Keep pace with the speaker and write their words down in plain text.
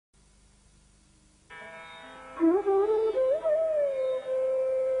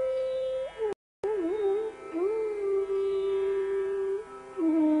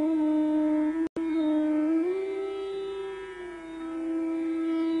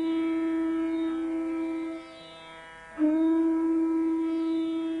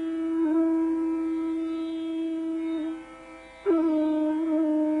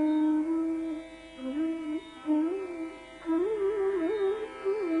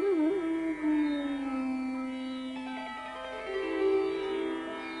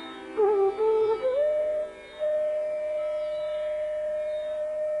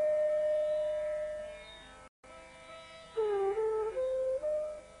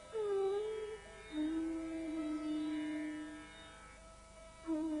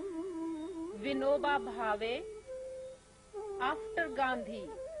Vinoba Bhave, after Gandhi,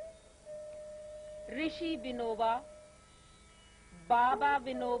 Rishi Vinoba, Baba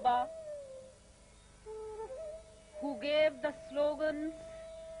Vinoba, who gave the slogans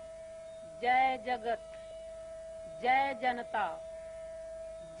Jai Jagat, Jai Janata,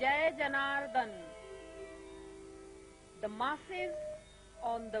 Jai Janardhan, the masses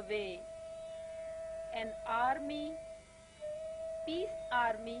on the way, an army, peace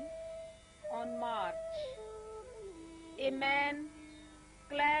army on march, a man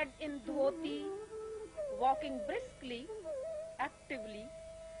clad in dhoti, walking briskly, actively,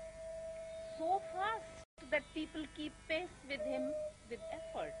 so fast that people keep pace with him with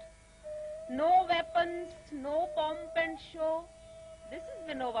effort. No weapons, no pomp and show. This is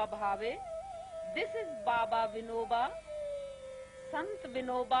Vinoba Bhave. This is Baba Vinoba, Sant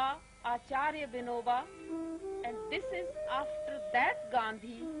Vinoba, Acharya Vinoba, and this is after that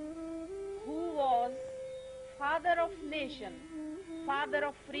Gandhi, who was father of nation, father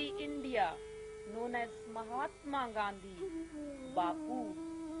of free India, known as Mahatma Gandhi, Bapu.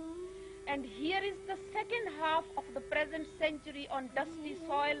 And here is the second half of the present century on dusty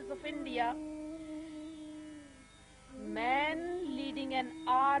soils of India. Man leading an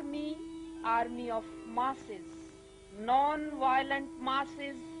army of masses, non-violent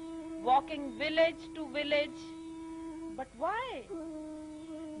masses, walking village to village. But why?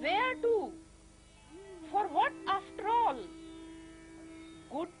 Where to? For what after all?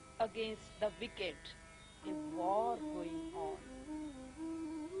 Good against the wicked, a war going on.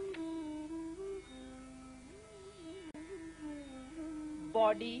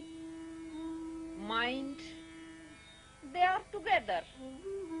 Body, mind, they are together.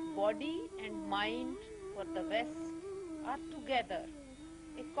 Body and mind for the West are together,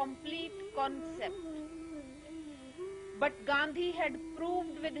 a complete concept. But Gandhi had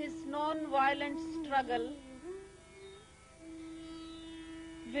proved with his non-violent struggle.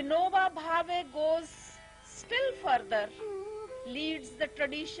 Vinoba Bhave goes still further, leads the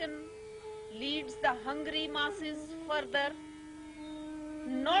tradition, leads the hungry masses further,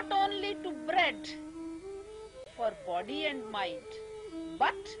 not only to bread for body and mind,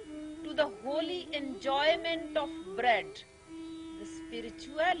 but to the holy enjoyment of bread, the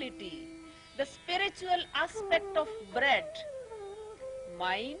spirituality, the spiritual aspect of bread,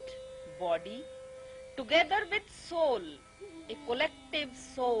 mind, body, together with soul, a collective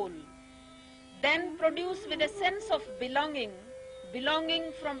soul, then produce with a sense of belonging,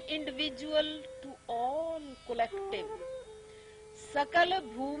 belonging from individual to all collective. Sakal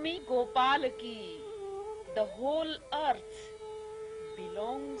Bhumi Gopal ki, the whole earth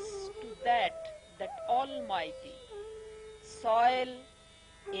belongs to that Almighty. Soil,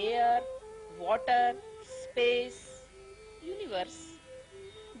 air, water, space, universe,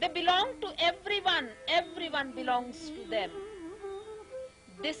 they belong to everyone, everyone belongs to them.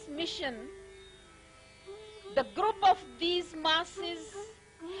 This mission, the group of these masses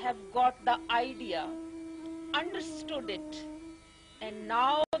have got the idea, understood it, and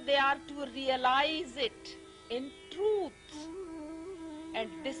now they are to realize it in truth. And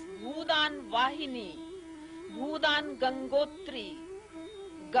this Bhudan Vahini, Bhudan Gangotri,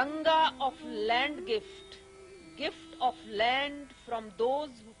 Ganga of land gift, gift of land from those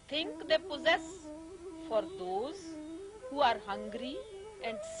who think they possess, for those who are hungry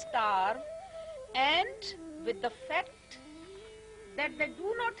and starve, and with the fact that they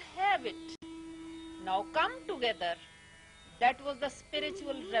do not have it, now come together. That was the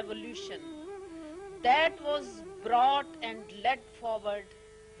spiritual revolution that was brought and led forward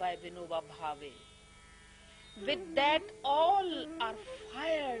by Vinoba Bhave. With that, all are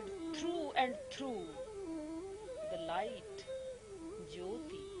fired through and through the light,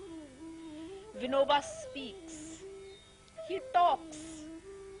 Jyoti. Vinoba speaks. He talks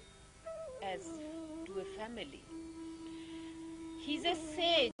as to a family. He's a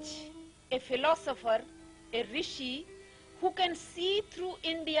sage, a philosopher, a rishi who can see through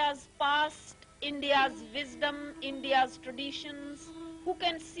India's past, India's wisdom, India's traditions, who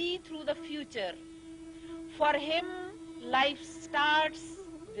can see through the future. For him, life starts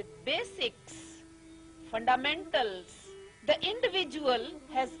with basics, fundamentals. The individual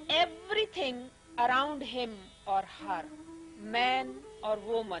has everything around him or her, man or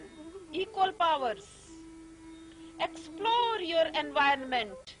woman, equal powers. Explore your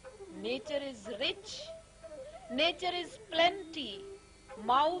environment. Nature is rich. Nature is plenty.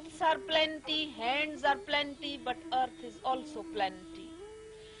 Mouths are plenty, hands are plenty, but earth is also plenty.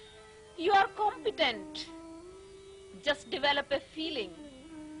 You are competent. Just develop a feeling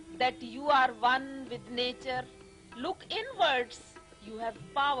that you are one with nature. Look inwards. You have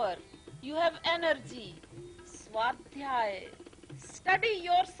power. You have energy. Swadhyay. Study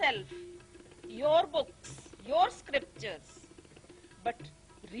yourself, your books, your scriptures. But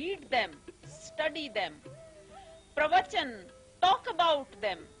read them, study them. Pravachan, talk about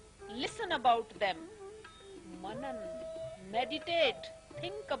them, listen about them. Manan, meditate,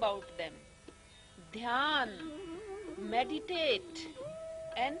 think about them. Dhyan, meditate.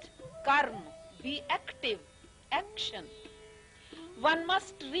 And karma, be active, action. One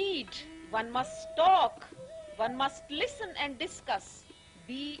must read, one must talk, one must listen and discuss.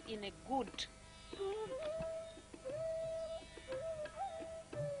 Be in a good.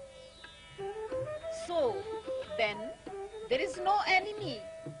 So, then, there is no enemy,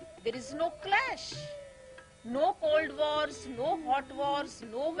 there is no clash, no cold wars, no hot wars,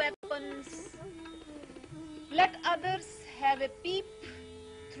 no weapons. Let others have a peep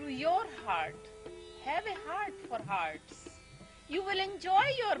through your heart. Have a heart for hearts. You will enjoy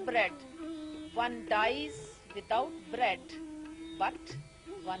your bread. One dies without bread, but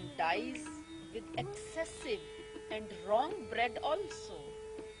one dies with excessive and wrong bread also.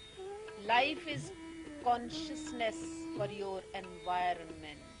 Life is consciousness for your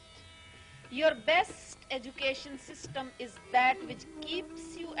environment. Your best education system is that which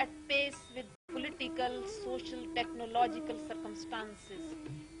keeps you at pace with political, social, technological circumstances.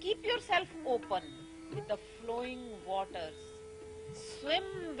 Keep yourself open with the flowing waters.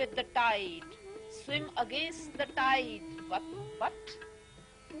 Swim with the tide. Swim against the tide, but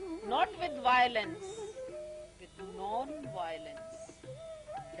not with violence, with non-violence.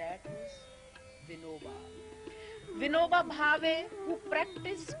 That was Vinoba. Vinoba Bhave, who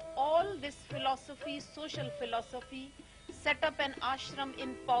practiced all this philosophy, social philosophy, set up an ashram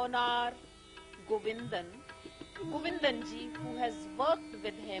in Paunar. Govindanji, who has worked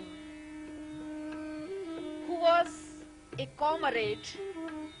with him, who was a comrade,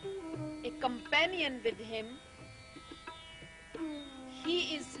 a companion with him,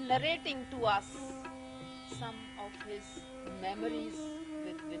 he is narrating to us some of his memories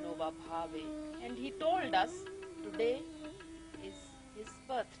with Vinoba Bhave. And he told us today is his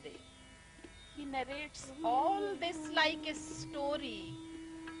birthday. He narrates all this like a story.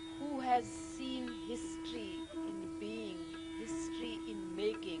 Who has seen history in being, history in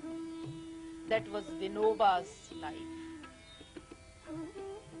making? That was Vinoba's life.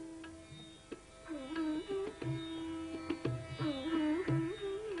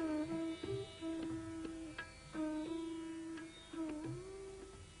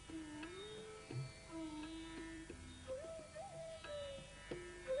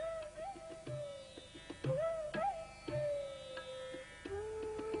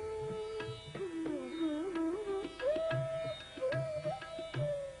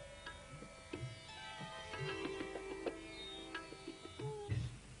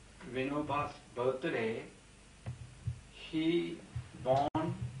 Vinoba's birthday, he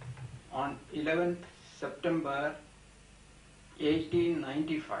born on 11th September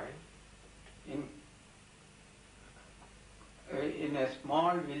 1895 in a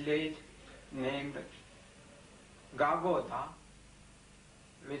small village named Gagoda,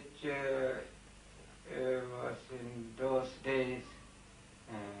 which was in those days,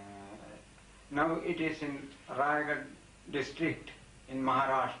 now it is in Raigad district in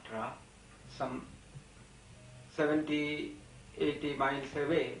Maharashtra, some 70-80 miles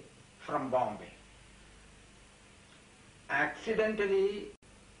away from Bombay. Accidentally,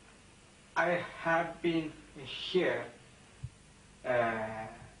 I had been here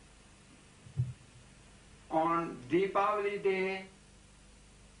on Deepavali day.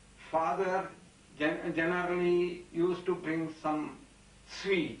 Father generally used to bring some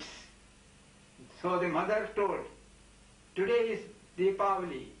sweets. So the mother told, today is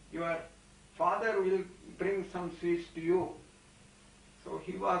Deepavali, your father will bring some sweets to you. So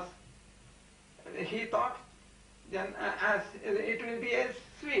he thought then as it will be a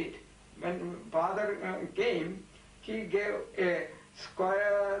sweet. When father came, he gave a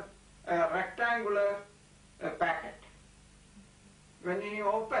square, rectangular packet. When he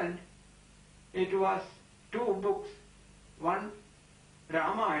opened, it was two books, one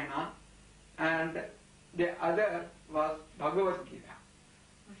Ramayana and the other was Bhagavad Gita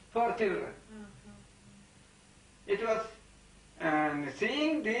for children. It was, and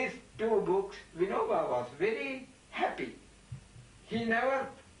seeing these two books, Vinoba was very happy. He never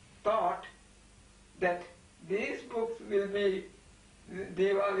thought that these books will be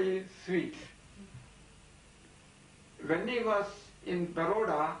Diwali sweets. When he was in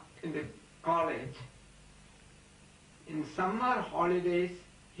Baroda, in the college, in summer holidays,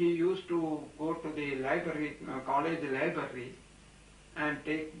 he used to go to the library, college library, and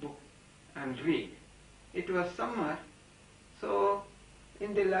take book and read. It was summer, so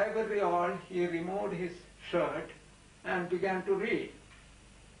in the library hall he removed his shirt and began to read.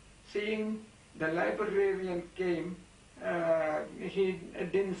 Seeing the librarian came, he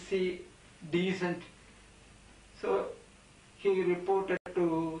didn't see decent, so he reported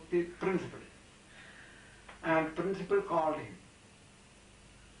to the principal, and principal called him.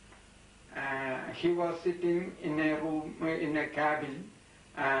 He was sitting in a room, in a cabin,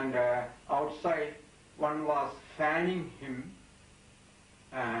 and outside one was fanning him,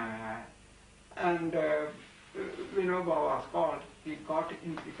 and Vinoba was called. He got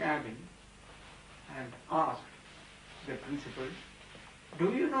into the cabin and asked the principal,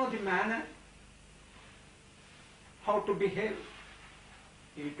 "Do you know the manner how to behave?"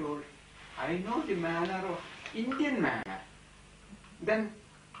 He told, "I know the manner of Indian manner." Then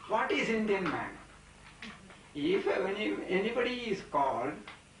what is Indian manner? If anybody is called,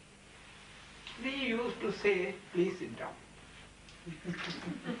 we used to say, "Please sit down."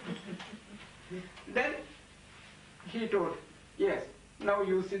 Then he told, "Yes, now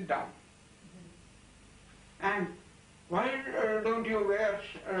you sit down." "And why don't you wear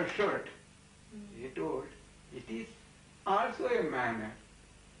a shirt?" He told, "It is also a manner.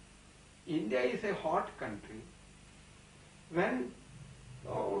 India is a hot country. When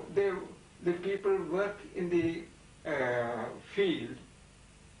the people work in the field,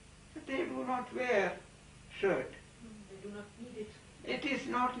 they do not wear shirt. They do not need it. It is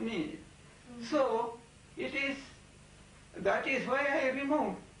not needed. So that is why I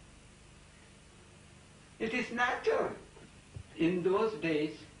removed. It is natural. In those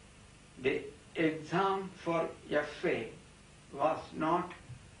days, the exam for FA was not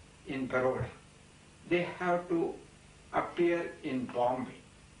in Baroda. They have to appear in Bombay.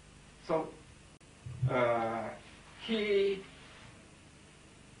 So he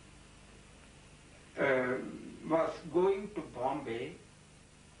was going to Bombay.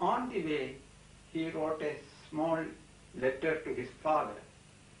 On the way, he wrote a small letter to his father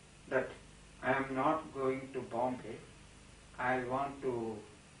that I am not going to Bombay. I want to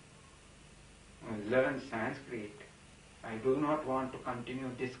learn Sanskrit. I do not want to continue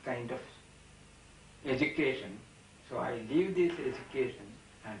this kind of education. So I leave this education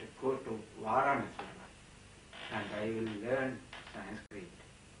and go to Varanasi and I will learn Sanskrit.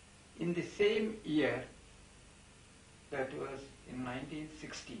 In the same year, that was in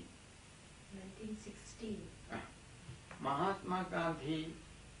 1960, 1916. Mahatma Gandhi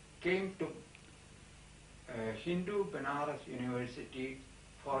came to Hindu Banaras University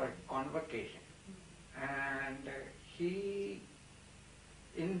for a convocation, and he,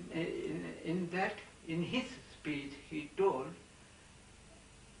 in his speech, he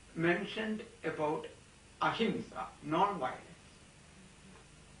mentioned about ahimsa, non-violence.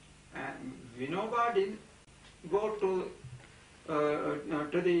 And Vinoba didn't go to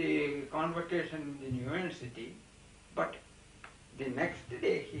the convocation in the university, but the next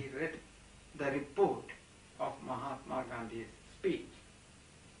day he read the report of Mahatma Gandhi's speech.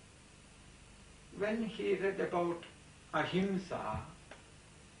 When he read about ahimsa,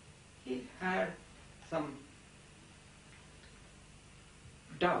 he had some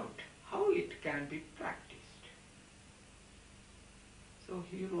doubt how it can be practiced. So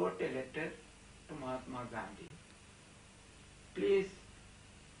he wrote a letter to Mahatma Gandhi. Please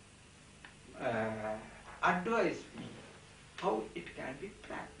advise me how it can be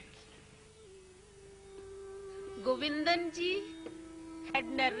practiced. Govindanji had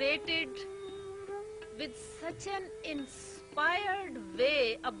narrated with such an inspired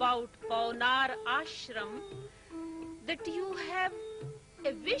way about Paunar Ashram that you have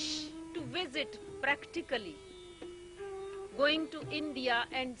a wish to visit practically, going to India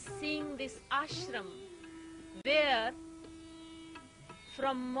and seeing this ashram where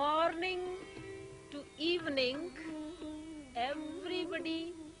from morning to evening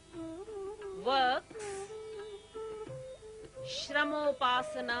everybody works,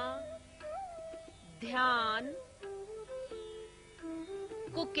 shramopasana, dhyan,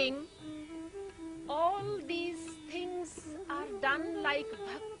 cooking, all these things are done like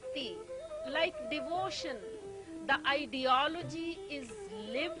bhakti, like devotion. The ideology is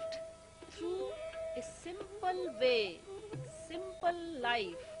lived through a simple way, simple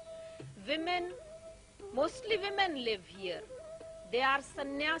life. Women, mostly women live here. They are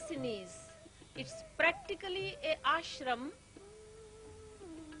sannyasinis. It's practically an ashram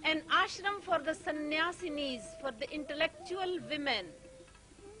for the sannyasinis, for the intellectual women.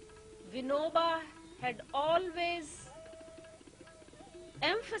 Vinoba had always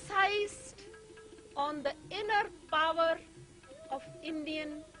emphasized on the inner power of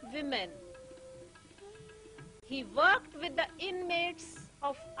Indian women. He worked with the inmates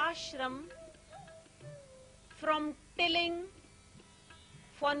of ashram from tilling,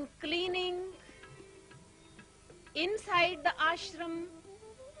 from cleaning inside the ashram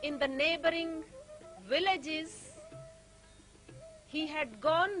in the neighboring villages. He had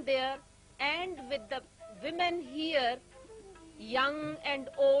gone there, and with the women here, young and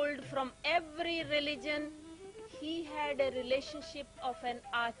old from every religion, he had a relationship of an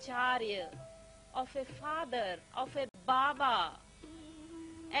acharya, of a father, of a baba,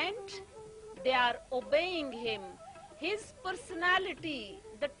 and they are obeying him. His personality,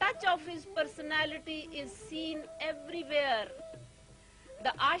 the touch of his personality is seen everywhere.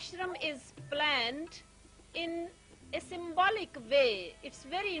 The ashram is planned in a symbolic way. It's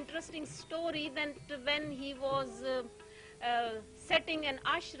very interesting story that when he was setting an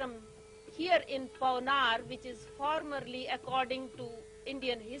ashram here in Paunar, which is formerly, according to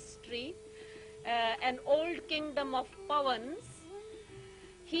Indian history, an old kingdom of Pavans,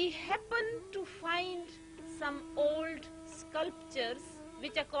 he happened to find some old sculptures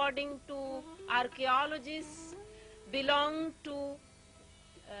which, according to archaeologists, belong to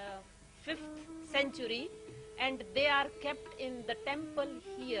 5th century, and they are kept in the temple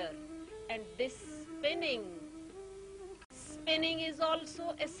here. And this spinning is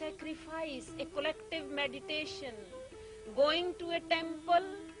also a sacrifice, a collective meditation. Going to a temple,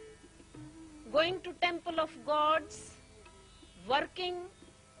 going to temple of gods, working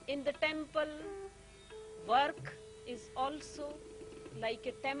in the temple. Work is also like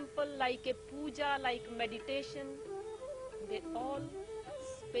a temple, like a puja, like meditation. They all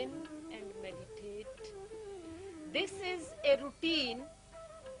spin and meditate. This is a routine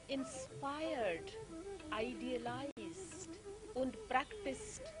inspired, idealized, and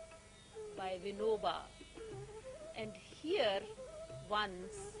practiced by Vinoba. And here,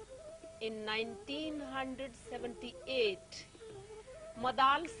 once in 1978,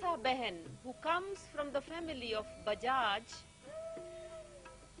 Madalsa Behan, who comes from the family of Bajaj,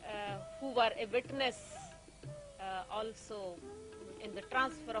 who were a witness also in the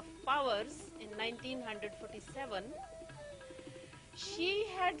transfer of powers in 1947, she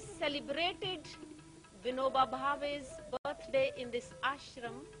had celebrated Vinoba Bhave's birthday in this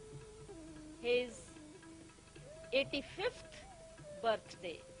ashram, his 85th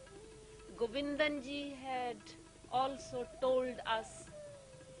birthday. Govindanji had also told us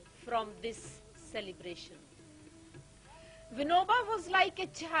from this celebration. Vinoba was like a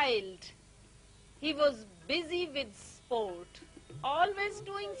child. He was busy with sport, always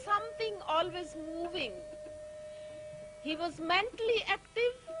doing something, always moving. He was mentally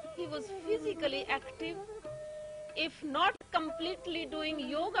active, he was physically active. If not completely doing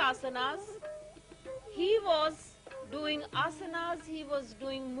yoga asanas, he was doing asanas, he was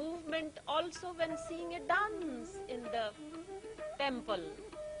doing movement also when seeing a dance in the temple,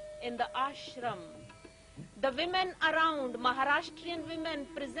 in the ashram. The women around, Maharashtrian women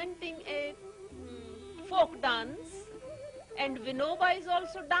presenting a folk dance, and Vinoba is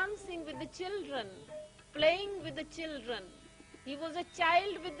also dancing with the children, playing with the children. He was a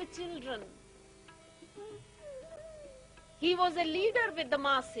child with the children. He was a leader with the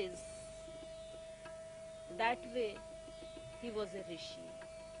masses. That way, he was a rishi.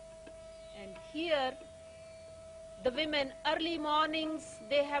 And here, the women, early mornings,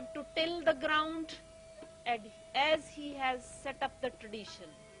 they have to till the ground, and as he has set up the tradition.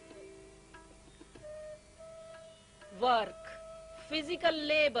 Work, physical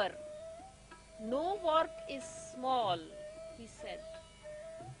labor. No work is small, he said.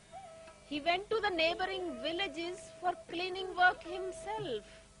 He went to the neighboring villages for cleaning work himself.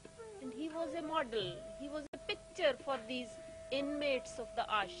 And he was a model. He was a picture for these inmates of the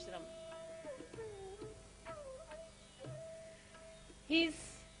ashram.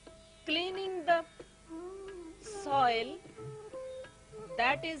 He's cleaning the soil.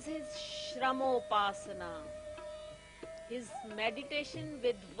 That is his shramopasana. His meditation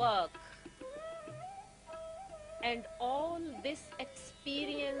with work. And all this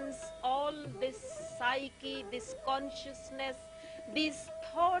experience, all this psyche, this consciousness, these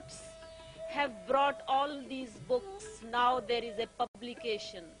thoughts have brought all these books. Now there is a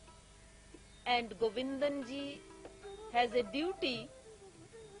publication. And Govindanji has a duty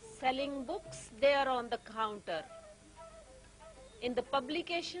selling books there on the counter. In the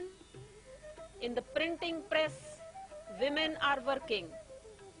publication, in the printing press, women are working.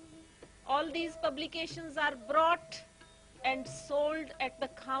 All these publications are brought and sold at the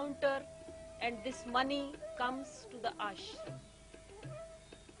counter, and this money comes to the ashram.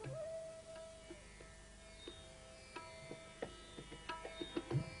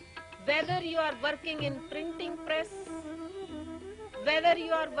 whether you are working in printing press, whether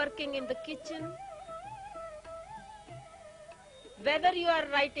you are working in the kitchen, whether you are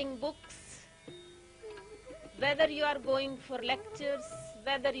writing books, whether you are going for lectures,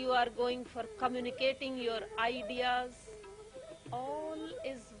 whether you are going for communicating your ideas, all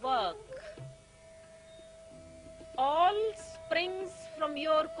is work. All springs from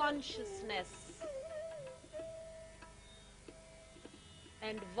your consciousness.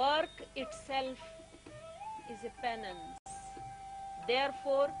 And work itself is a penance.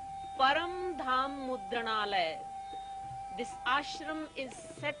 Therefore, Param Dham Mudranalaya. This ashram is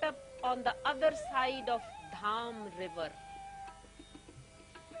set up on the other side of Dham river.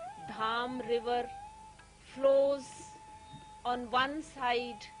 Dham river flows on one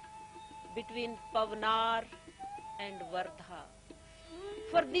side between Pavanar and Vardha.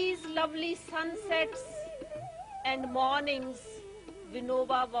 For these lovely sunsets and mornings,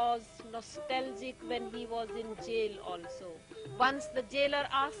 Vinoba was nostalgic when he was in jail also. Once the jailer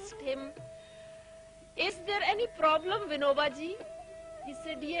asked him, "Is there any problem, Vinoba ji?" He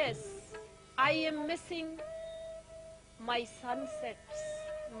said, "Yes, I am missing my sunsets,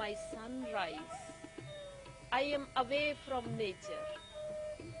 my sunrise. I am away from nature."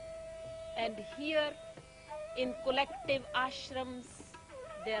 And here in collective ashrams,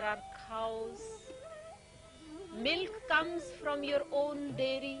 there are cows. Milk comes from your own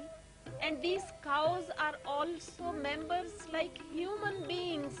dairy, and these cows are also members like human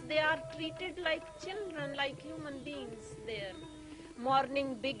beings. They are treated like children, like human beings. Their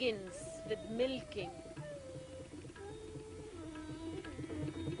morning begins with milking.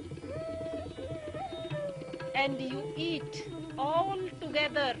 And you eat all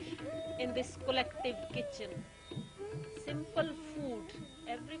together in this collective kitchen. Simple food,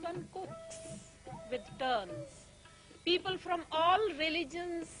 everyone cooks with turns. People from all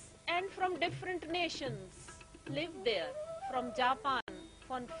religions and from different nations live there, from Japan,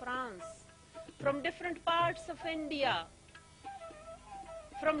 from France, from different parts of India,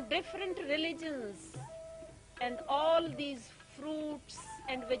 from different religions, and all these fruits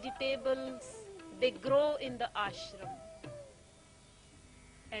and vegetables, they grow in the ashram.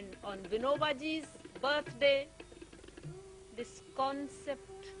 And on Vinobaji's birthday, this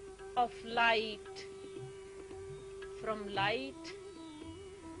concept of light, from light,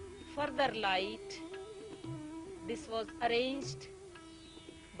 further light, this was arranged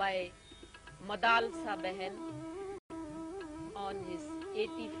by Madalsa Behan on his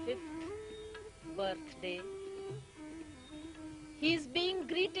 85th birthday. He is being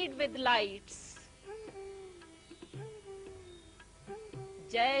greeted with lights.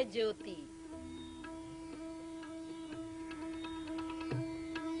 Jai Jyoti.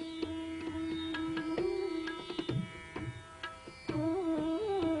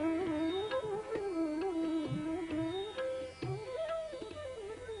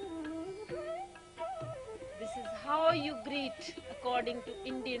 This is how you greet according to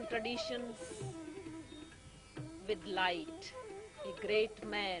Indian traditions, with light. A great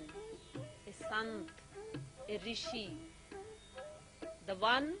man, a sant, a rishi, the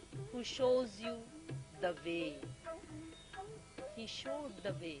one who shows you the way. He showed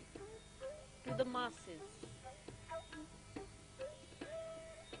the way to the masses.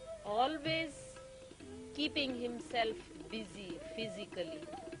 Always keeping himself busy physically,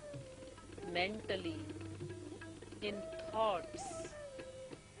 mentally, in thoughts,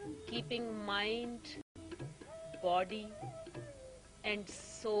 keeping mind, body and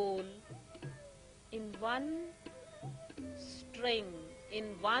soul in one string, in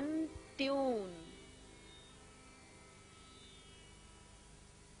one tune.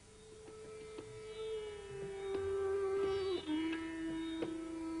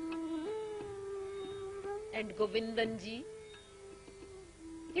 And Govindanji,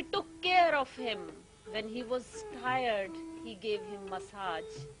 he took care of him. When he was tired, he gave him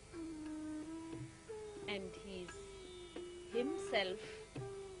massage. And he's himself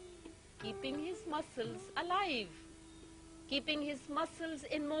keeping his muscles alive, keeping his muscles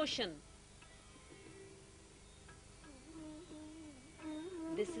in motion.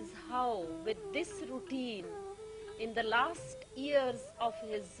 This is how, with this routine, in the last years of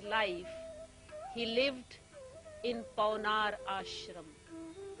his life, he lived in Paunar ashram.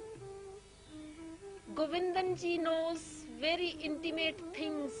 Govindanji knows very intimate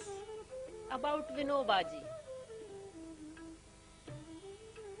things about Vinobaji.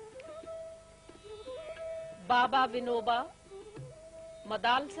 Baba Vinoba,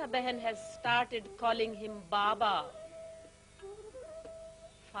 Madalsa Behan has started calling him Baba,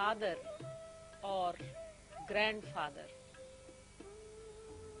 father or grandfather.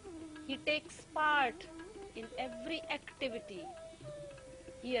 He takes part in every activity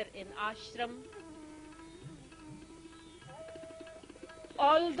here in ashram.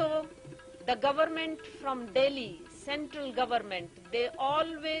 Although the government from Delhi, central government, they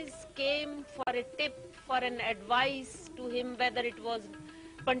always came for a tip, for an advice to him, whether it was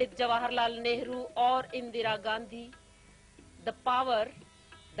Pandit Jawaharlal Nehru or Indira Gandhi. The power,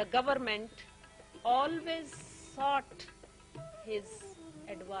 the government always sought his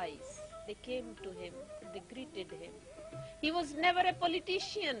advice. They came to him, they greeted him. He was never a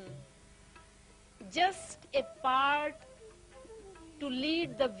politician, just a part to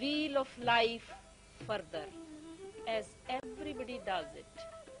lead the wheel of life further, as everybody does it.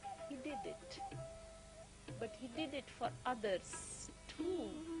 He did it. But he did it for others too,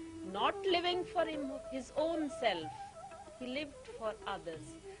 not living for his own self. He lived for others.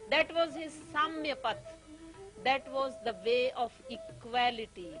 That was his Samyapath. That was the way of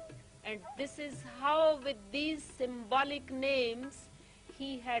equality. And this is how, with these symbolic names,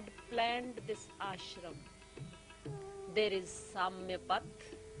 he had planned this ashram. There is Samyapath,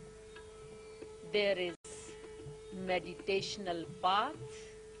 there is meditational path,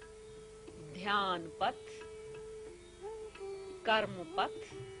 Dhyan path, Karma path,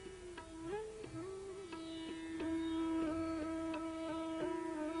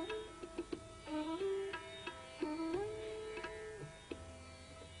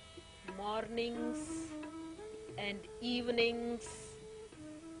 mornings and evenings,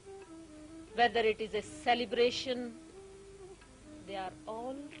 whether it is a celebration, they are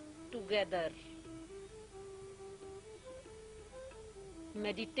all together,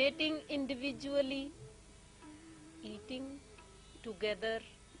 meditating individually, eating together,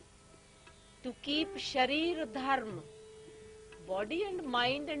 to keep sharir dharma, body and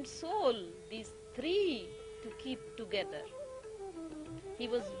mind and soul, these three to keep together. He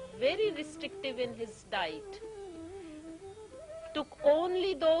was very restrictive in his diet, took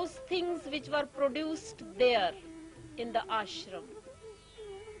only those things which were produced there in the ashram,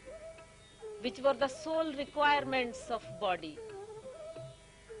 which were the sole requirements of body.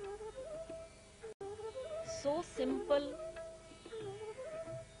 So simple,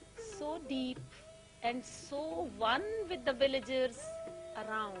 so deep, and so one with the villagers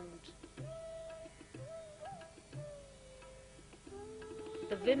around.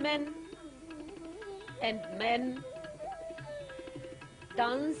 The women and men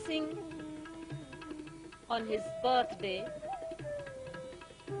dancing on his birthday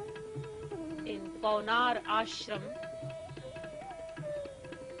in Paunar ashram,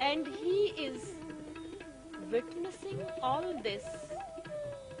 and he is witnessing all this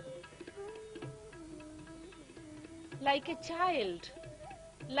like a child,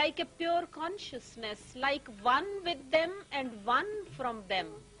 like a pure consciousness, like one with them and one from them.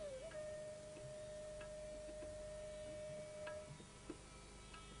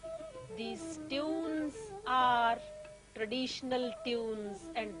 These tunes are traditional tunes,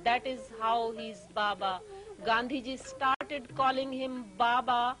 and that is how he is Baba. Gandhiji started calling him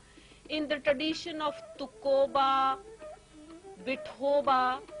Baba in the tradition of Tukoba,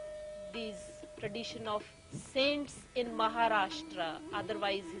 Vithoba, these tradition of saints in Maharashtra.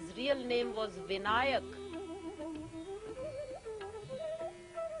 Otherwise, his real name was Vinayak.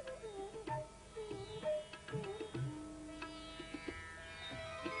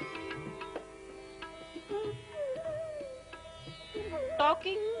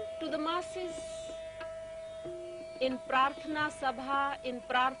 Talking to the masses in Prarthana Sabha, in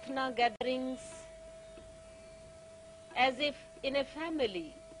Prarthana gatherings, as if in a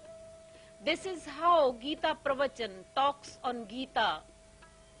family. This is how Gita Pravachan, talks on Gita,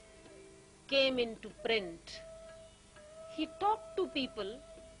 came into print. He talked to people,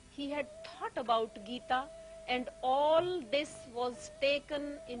 he had thought about Gita, and all this was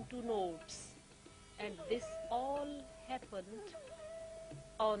taken into notes. And this all happened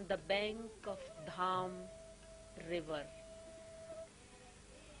on the bank of Dham river.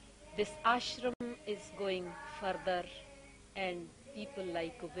 This ashram is going further, and people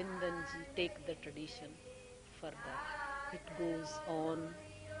like Govindanji take the tradition further. It goes on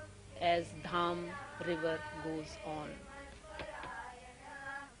as Dham river goes on.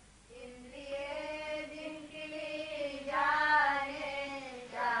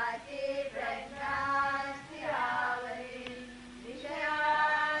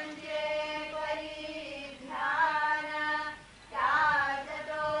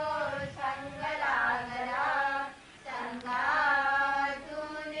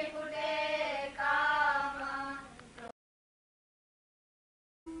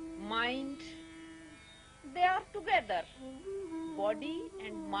 Mind, they are together. body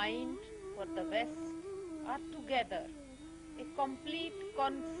and mind for the West are together, a complete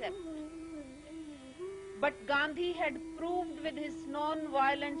concept. But Gandhi had proved with his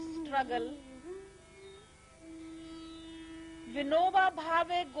non-violent struggle. Vinoba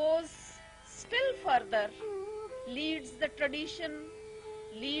Bhave goes still further, leads the tradition,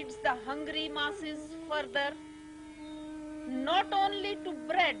 leads the hungry masses further, not only to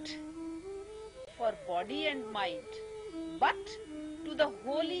bread for body and mind, but to the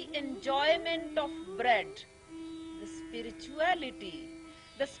holy enjoyment of bread, the spirituality,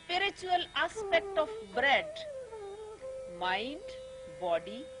 the spiritual aspect of bread, mind,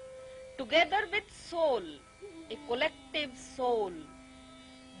 body, together with soul, a collective soul,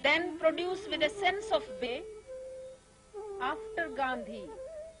 then produced with a sense of bay. After Gandhi,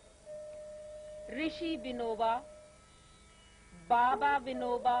 Rishi Vinoba, Baba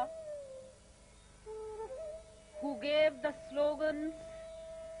Vinoba, who gave the slogans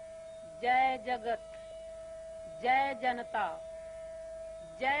Jai Jagat, Jai Janata,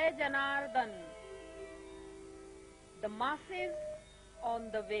 Jai Janardhan, the masses on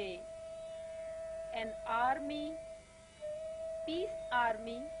the way, an army, peace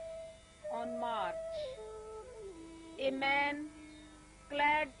army on march, a man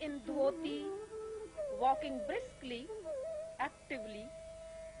clad in dhoti, walking briskly, actively,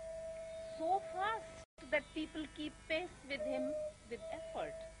 so fast that people keep pace with him with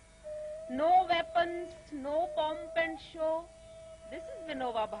effort. No weapons, no pomp and show. This is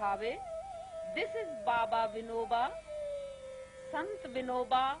Vinoba Bhave. This is Baba Vinoba, Sant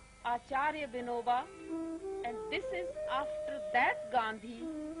Vinoba, Acharya Vinoba, and this is after that Gandhi,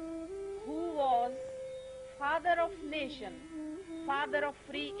 who was father of nation, father of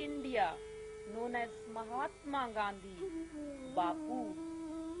free India, known as Mahatma Gandhi, Bapu.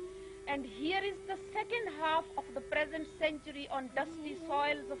 And here is the second half of the present century on dusty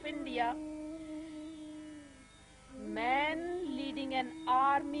soils of India. Man leading an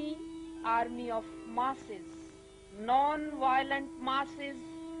army of masses, non-violent masses,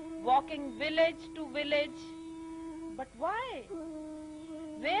 walking village to village. But why?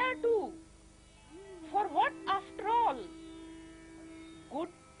 Where to? For what after all? Good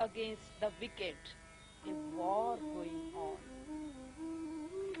against the wicked, a war going on.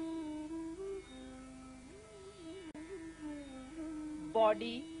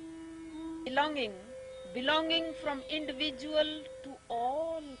 Body, belonging from individual to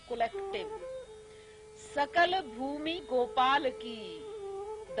all collective. Sakal Bhumi Gopal ki,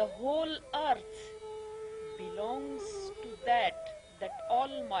 the whole earth belongs to that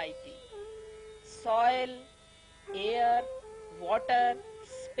Almighty. Soil, air, water,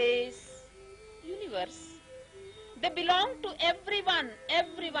 space, universe, they belong to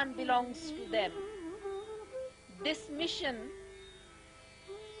everyone belongs to them. This mission,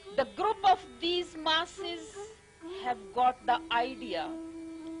 the group of these masses have got the idea,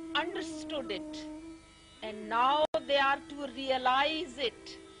 understood it, and now they are to realize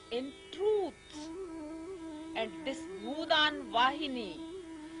it in truth. And this Bhudan Vahini,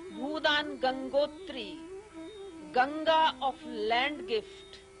 Bhudan Gangotri, Ganga of land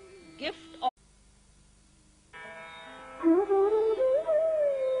gift of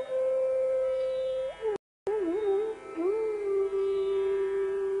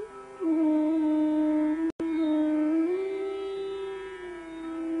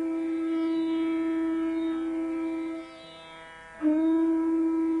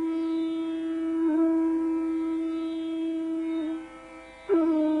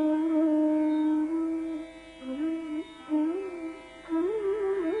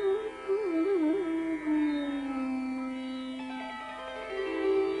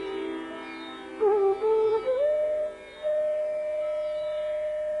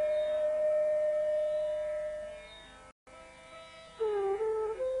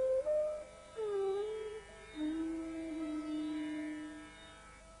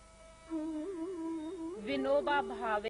Vinoba Bhave.